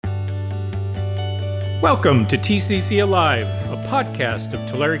Welcome to TCC Alive, a podcast of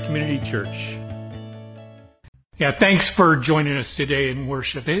Tulare Community Church. Yeah, thanks for joining us today in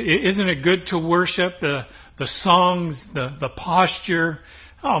worship. Isn't it good to worship? The songs, the posture.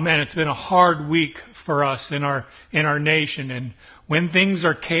 Oh man, it's been a hard week for us in our nation. And when things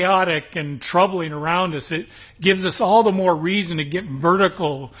are chaotic and troubling around us, it gives us all the more reason to get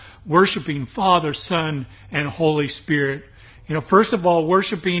vertical, worshiping Father, Son, and Holy Spirit. First of all,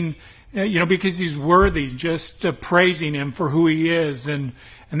 worshiping because he's worthy, just praising him for who he is, and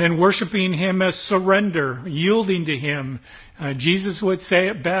then worshiping him as surrender, yielding to him. Jesus would say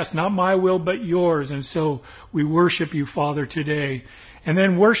it best, not my will but yours. And so we worship you, Father, today. And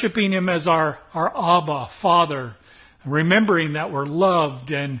then worshiping him as our Abba, Father, remembering that we're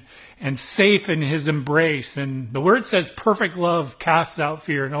loved and safe in his embrace. And the word says perfect love casts out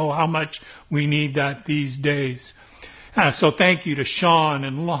fear. And oh, how much we need that these days. So thank you to Sean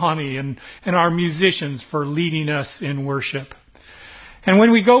and Lonnie and our musicians for leading us in worship. And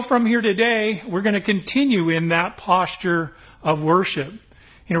when we go from here today, we're going to continue in that posture of worship.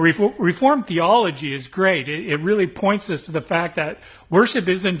 Reformed theology is great. It really points us to the fact that worship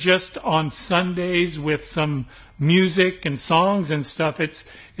isn't just on Sundays with some music and songs and stuff. It's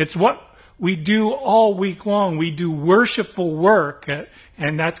what we do all week long. We do worshipful work,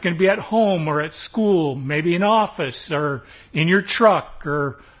 and that's going to be at home or at school, maybe in office or in your truck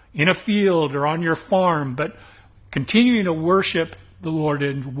or in a field or on your farm, but continuing to worship the Lord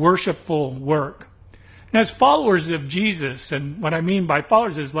in worshipful work. And as followers of Jesus, and what I mean by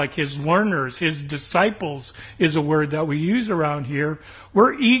followers is like his learners, his disciples is a word that we use around here.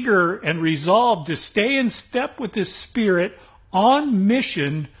 We're eager and resolved to stay in step with his Spirit on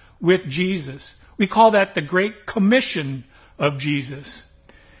mission with Jesus. We call that the Great Commission of Jesus.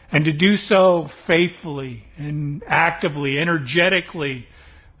 And to do so faithfully and actively, energetically,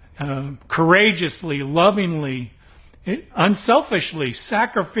 courageously, lovingly, unselfishly,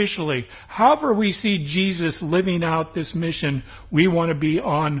 sacrificially. However we see Jesus living out this mission, we want to be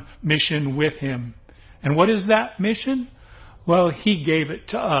on mission with him. And what is that mission? Well, he gave it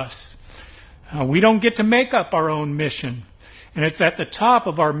to us. We don't get to make up our own mission. And it's at the top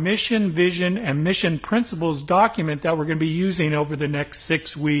of our mission, vision, and mission principles document that we're going to be using over the next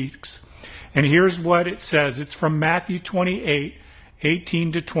 6 weeks. And here's what it says. It's from Matthew 28,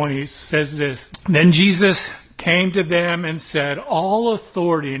 18 to 20. It says this: Then Jesus came to them and said, All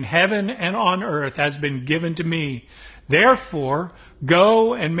authority in heaven and on earth has been given to me. Therefore,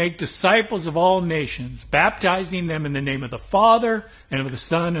 go and make disciples of all nations, baptizing them in the name of the Father and of the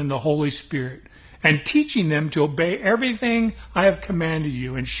Son and the Holy Spirit, and teaching them to obey everything I have commanded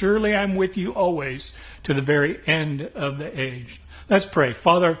you. And surely I'm with you always to the very end of the age. Let's pray.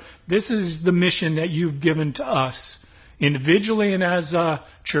 Father, this is the mission that you've given to us, individually and as a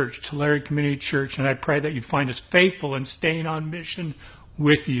church, Tulare Community Church. And I pray that you find us faithful and staying on mission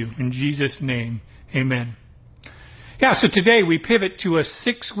with you. In Jesus' name, amen. Yeah, so today we pivot to a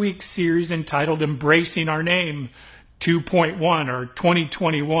 6-week series entitled Embracing Our Name 2.1 or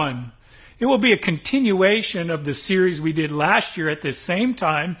 2021. It will be a continuation of the series we did last year at this same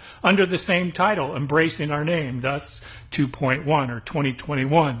time under the same title, Embracing Our Name, thus 2.1 or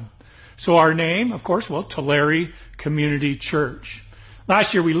 2021. So our name, of course, Tulare Community Church.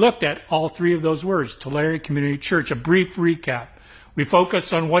 Last year we looked at all three of those words, Tulare Community Church, a brief recap. We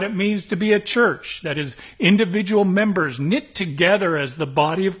focused on what it means to be a church, that is, individual members knit together as the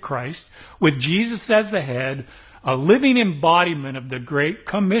body of Christ, with Jesus as the head, a living embodiment of the Great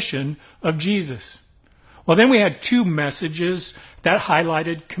Commission of Jesus. Well, then we had 2 messages that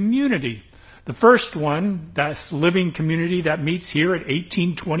highlighted community. The first one, that's living community that meets here at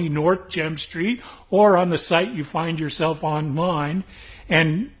 1820 North Gem Street or on the site you find yourself online.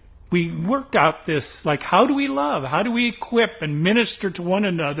 And we worked out this, how do we love? How do we equip and minister to one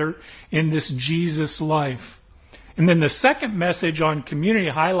another in this Jesus life? And then the second message on community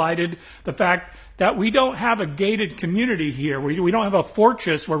highlighted the fact that we don't have a gated community here. We don't have a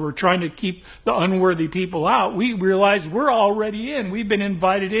fortress where we're trying to keep the unworthy people out. We realize we're already in. We've been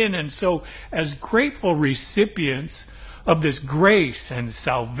invited in. And so as grateful recipients of this grace and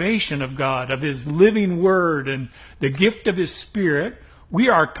salvation of God, of his living word and the gift of his Spirit, we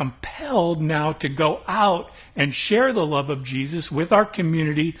are compelled now to go out and share the love of Jesus with our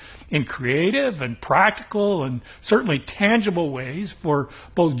community in creative and practical and certainly tangible ways for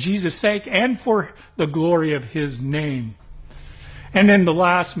both Jesus' sake and for the glory of his name. And then the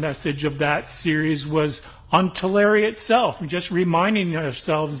last message of that series was on Tulare itself, just reminding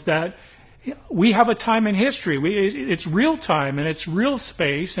ourselves that we have a time in history. It's real time and it's real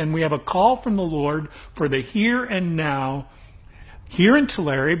space, and we have a call from the Lord for the here and now, here in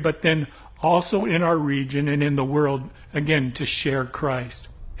Tulare, but then also in our region and in the world, again, to share Christ.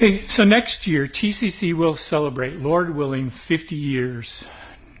 Hey, so next year, TCC will celebrate, Lord willing, 50 years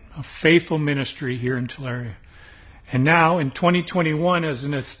of faithful ministry here in Tulare. And now, in 2021, as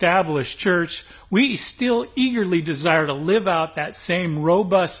an established church, we still eagerly desire to live out that same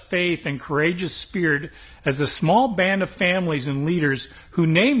robust faith and courageous spirit as a small band of families and leaders who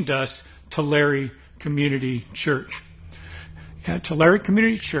named us Tulare Community Church. Yeah, Tulare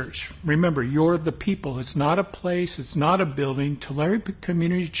Community Church. Remember, you're the people. It's not a place. It's not a building. Tulare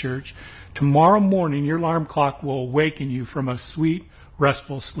Community Church. Tomorrow morning, your alarm clock will awaken you from a sweet,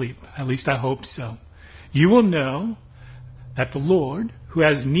 restful sleep. At least I hope so. You will know that the Lord, who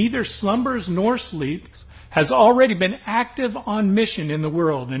has neither slumbers nor sleeps, has already been active on mission in the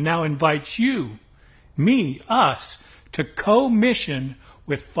world and now invites you, me, us, to co-mission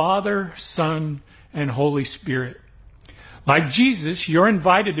with Father, Son, and Holy Spirit. Like Jesus, you're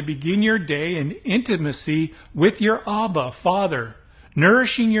invited to begin your day in intimacy with your Abba, Father,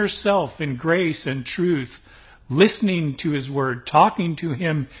 nourishing yourself in grace and truth, listening to His Word, talking to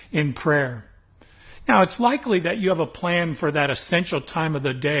Him in prayer. Now, it's likely that you have a plan for that essential time of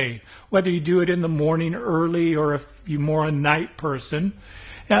the day, whether you do it in the morning early or if you're more a night person.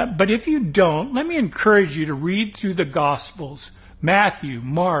 But if you don't, let me encourage you to read through the Gospels, Matthew,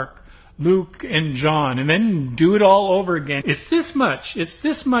 Mark, Luke, and John, and then do it all over again. It's this much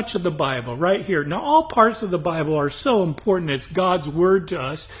of the Bible right here. Now, all parts of the Bible are so important. It's God's Word to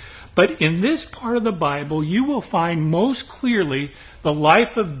us. But in this part of the Bible, you will find most clearly the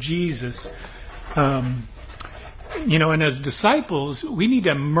life of Jesus. And as disciples, we need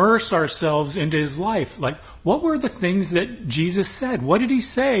to immerse ourselves into His life. Like, what were the things that Jesus said? What did He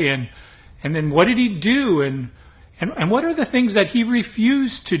say? And then what did He do? And what are the things that He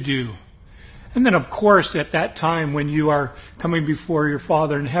refused to do? And then, of course, at that time when you are coming before your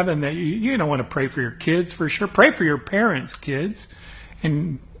Father in heaven, that you don't want to pray for your kids, for sure. Pray for your parents' kids.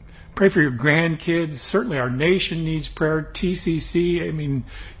 And pray for your grandkids. Certainly our nation needs prayer. TCC,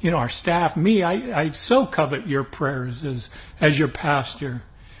 our staff, me, I so covet your prayers as your pastor.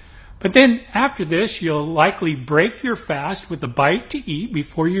 But then after this, you'll likely break your fast with a bite to eat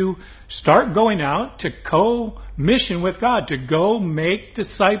before you start going out to co-mission with God, to go make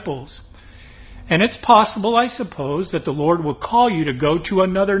disciples. And it's possible, I suppose, that the Lord will call you to go to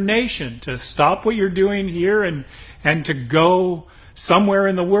another nation, to stop what you're doing here and to go somewhere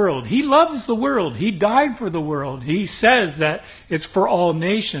in the world. He loves the world. He died for the world. He says that it's for all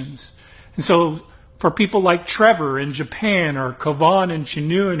nations. And so for people like Trevor in Japan or Kovan and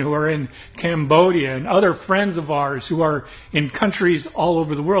Chinun who are in Cambodia and other friends of ours who are in countries all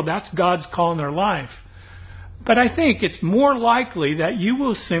over the world, that's God's call in their life. But I think it's more likely that you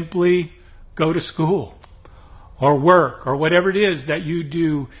will simply go to school or work or whatever it is that you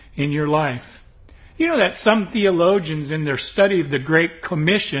do in your life. You know that some theologians in their study of the Great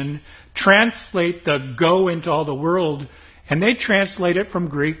Commission translate the go into all the world, and they translate it from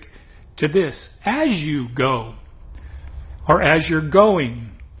Greek to this, as you go, or as you're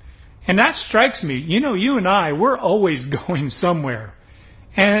going. And that strikes me. You know, you and I, we're always going somewhere.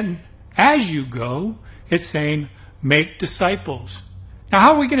 And as you go, it's saying, make disciples. Now,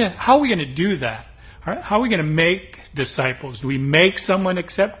 how are we gonna do that? How are we going to make disciples? Do we make someone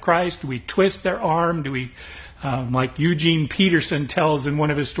accept Christ? Do we twist their arm? Do we, like Eugene Peterson tells in one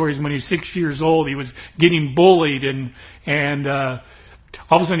of his stories, when he was 6 years old, he was getting bullied, and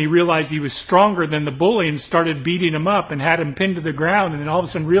all of a sudden he realized he was stronger than the bully and started beating him up and had him pinned to the ground, and then all of a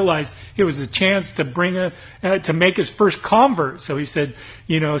sudden realized it was a chance to to make his first convert. So he said,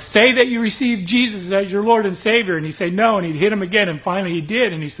 say that you received Jesus as your Lord and Savior. And he'd say no, and he'd hit him again, and finally he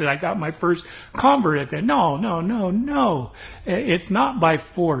did, and he said, I got my first convert at that. No. It's not by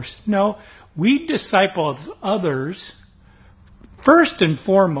force. No, we disciple others first and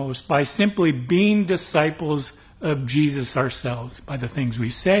foremost by simply being disciples of Jesus ourselves, by the things we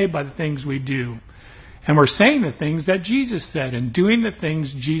say, by the things we do. And we're saying the things that Jesus said and doing the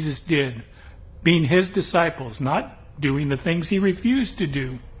things Jesus did, being His disciples, not doing the things He refused to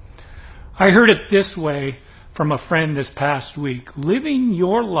do. I heard it this way from a friend this past week: living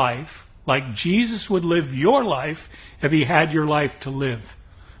your life like Jesus would live your life if He had your life to live.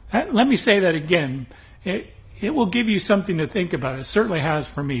 Let me say that again. It will give you something to think about. It certainly has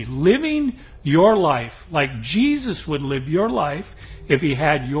for me. Living your life like Jesus would live your life if He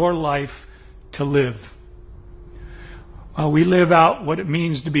had your life to live. We live out what it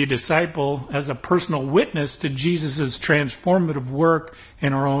means to be a disciple as a personal witness to Jesus' transformative work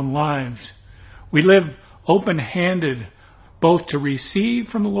in our own lives. We live open-handed, both to receive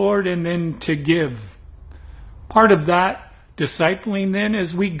from the Lord and then to give. Part of that discipling then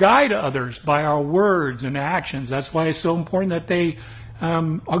is we guide others by our words and actions. That's why it's so important that they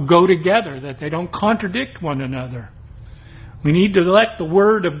go together, that they don't contradict one another. We need to let the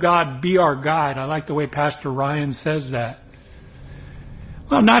Word of God be our guide. I like the way Pastor Ryan says that.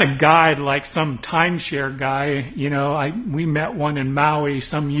 Well, not a guide like some timeshare guy. We met one in Maui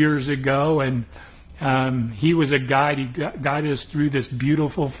some years ago, and he was a guide. He guided us through this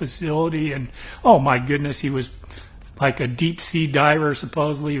beautiful facility, and oh my goodness, he was like a deep sea diver,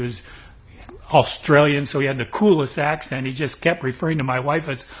 supposedly. He was Australian, so he had the coolest accent. He just kept referring to my wife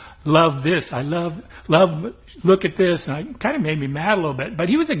as, love this, I love, look at this. And it kind of made me mad a little bit. But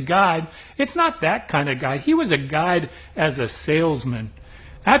he was a guide. It's not that kind of guide. He was a guide as a salesman.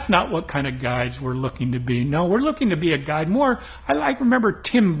 That's not what kind of guides we're looking to be. No, we're looking to be a guide more. I remember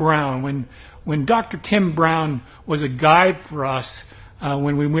Tim Brown, when Dr. Tim Brown was a guide for us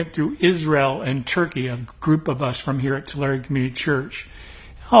when we went through Israel and Turkey, a group of us from here at Tulare Community Church.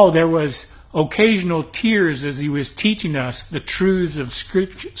 Oh, there was occasional tears as he was teaching us the truths of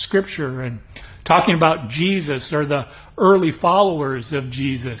Scripture and talking about Jesus or the early followers of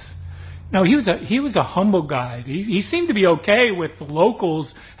Jesus. No, he was a humble guy. He seemed to be okay with the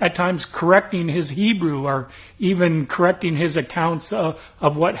locals at times correcting his Hebrew or even correcting his accounts of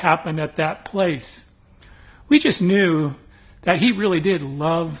what happened at that place. We just knew that he really did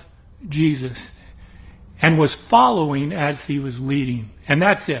love Jesus and was following as he was leading. And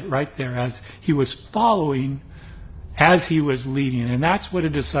that's it right there, as he was following as he was leading. And that's what a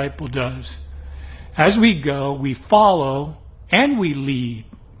disciple does. As we go, we follow and we lead.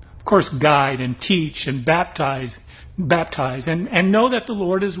 Of course, guide and teach and baptize and know that the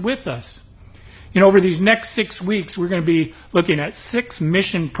Lord is with us. Over these next 6 weeks, we're going to be looking at 6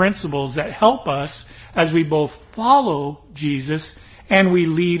 mission principles that help us as we both follow Jesus and we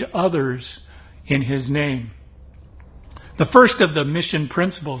lead others in his name. The first of the mission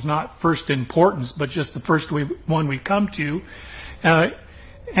principles, not first importance, but just the first one we come to, and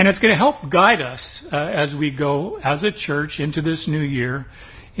it's going to help guide us as we go as a church into this new year,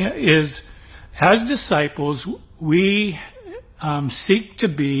 is as disciples, we seek to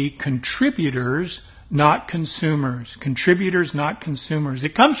be contributors, not consumers. Contributors, not consumers.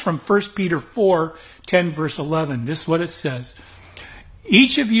 It comes from 1 Peter 4:10, verse 11. This is what it says.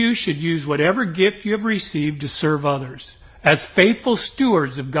 Each of you should use whatever gift you have received to serve others, as faithful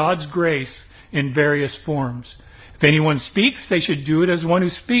stewards of God's grace in various forms. If anyone speaks, they should do it as one who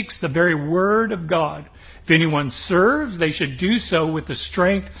speaks the very word of God. If anyone serves, they should do so with the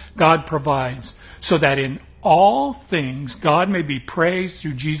strength God provides, so that in all things God may be praised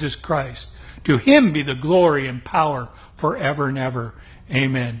through Jesus Christ. To him be the glory and power forever and ever.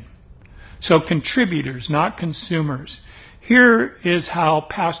 Amen. So contributors, not consumers. Here is how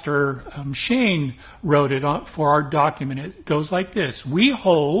Pastor Shane wrote it for our document. It goes like this. We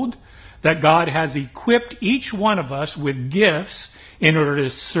hold that God has equipped each one of us with gifts in order to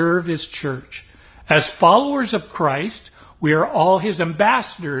serve his church. As followers of Christ, we are all his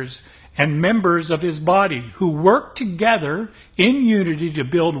ambassadors and members of his body who work together in unity to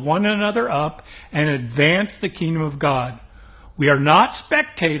build one another up and advance the kingdom of God. We are not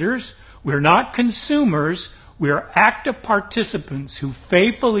spectators. We are not consumers. We are active participants who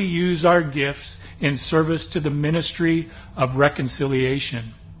faithfully use our gifts in service to the ministry of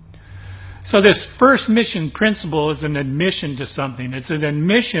reconciliation. So this first mission principle is an admission to something. It's an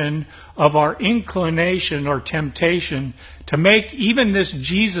admission of our inclination or temptation to make even this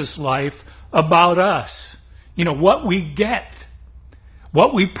Jesus life about us. What we get,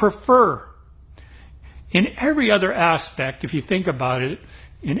 what we prefer. In every other aspect, if you think about it,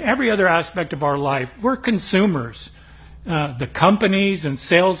 in every other aspect of our life, we're consumers. The companies and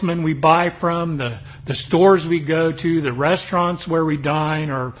salesmen we buy from, the stores we go to, the restaurants where we dine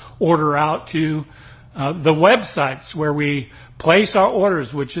or order out to, the websites where we place our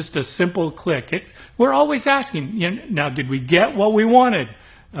orders with just a simple click. We're always asking, now did we get what we wanted,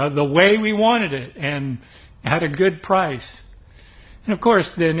 the way we wanted it, and at a good price? And of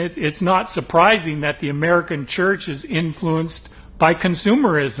course, then it's not surprising that the American church is influenced by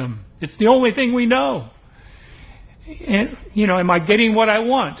consumerism. It's the only thing we know. And, am I getting what I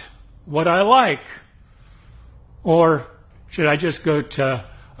want, what I like? Or should I just go to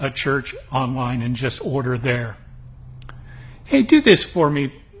a church online and just order there? Hey, do this for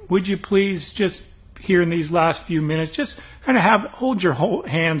me. Would you please, just here in these last few minutes, just kind of hold your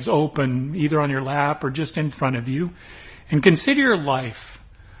hands open, either on your lap or just in front of you, and consider your life.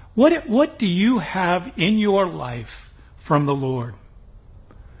 What do you have in your life from the Lord?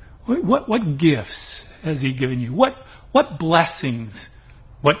 What gifts has he given you? What blessings?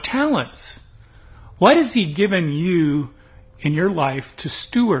 What talents? What has he given you in your life to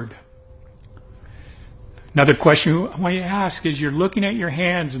steward. Another question I want you to ask is, you're looking at your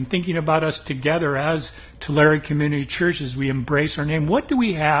hands and thinking about us together as Tulare Community Church as we embrace our name. What do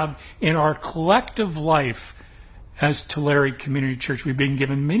we have in our collective life as Tulare Community Church? We've been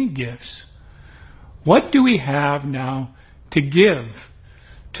given many gifts. What do we have now to give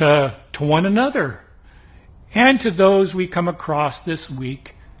to one another and to those we come across this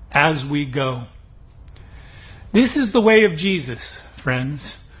week as we go? This is the way of Jesus,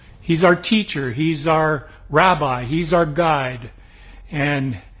 friends. He's our teacher. He's our rabbi. He's our guide.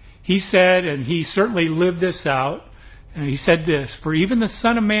 And he said, and he certainly lived this out, and he said this, "For even the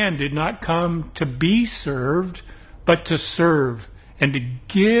Son of Man did not come to be served, but to serve, and to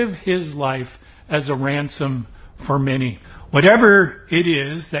give his life as a ransom for many." Whatever it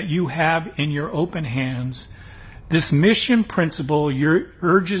is that you have in your open hands, this mission principle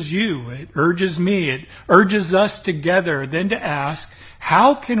urges you, it urges me, it urges us together then to ask,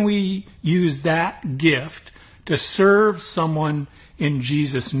 how can we use that gift to serve someone in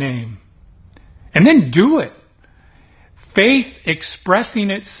Jesus' name? And then do it. Faith expressing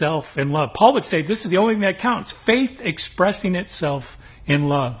itself in love. Paul would say this is the only thing that counts. Faith expressing itself in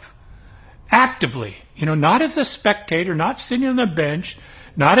love. Actively. Not as a spectator, not sitting on the bench,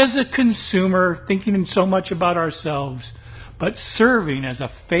 not as a consumer thinking so much about ourselves, but serving as a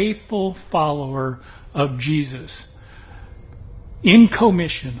faithful follower of Jesus. In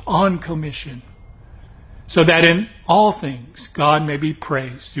commission, on commission. So that in all things God may be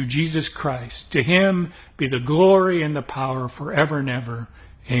praised through Jesus Christ. To him be the glory and the power forever and ever.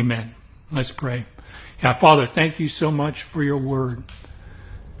 Amen. Let's pray. Father, thank you so much for your word.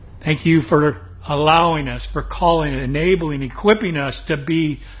 Thank you for allowing us, for calling, enabling, equipping us to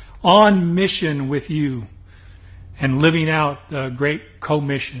be on mission with you and living out the great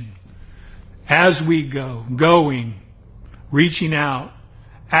commission. As we go, going, reaching out,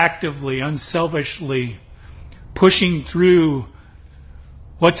 actively, unselfishly, pushing through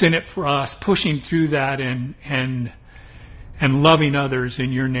what's in it for us, pushing through that and loving others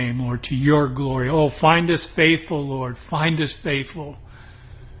in your name, Lord, to your glory. Oh, find us faithful, Lord. Find us faithful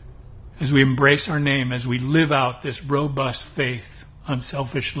as we embrace our name, as we live out this robust faith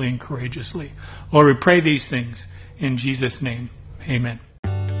unselfishly and courageously. Lord, we pray these things in Jesus' name. Amen.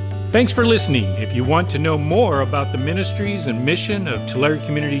 Thanks for listening. If you want to know more about the ministries and mission of Tulare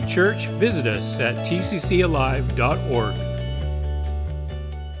Community Church, visit us at tccalive.org.